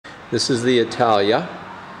This is the Italia.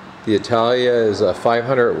 The Italia is a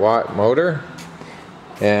 500 watt motor,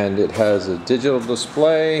 and it has a digital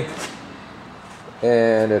display,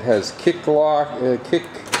 and it has kick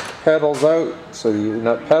pedals out, so you're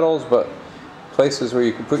not pedals but places where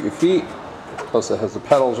you can put your feet. Plus it has the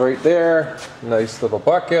pedals right there. Nice little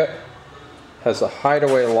bucket. Has a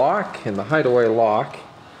hideaway lock, and the hideaway lock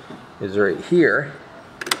is right here.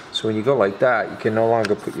 So when you go like that, you can no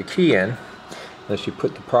longer put your key in unless you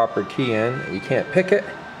put the proper key in. You can't pick it.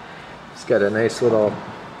 It's got a nice little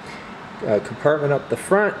compartment up the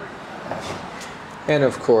front, and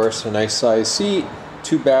of course a nice size seat,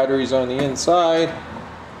 2 batteries on the inside,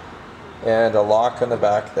 and a lock on the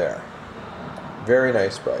back there. Very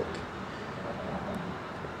nice bike.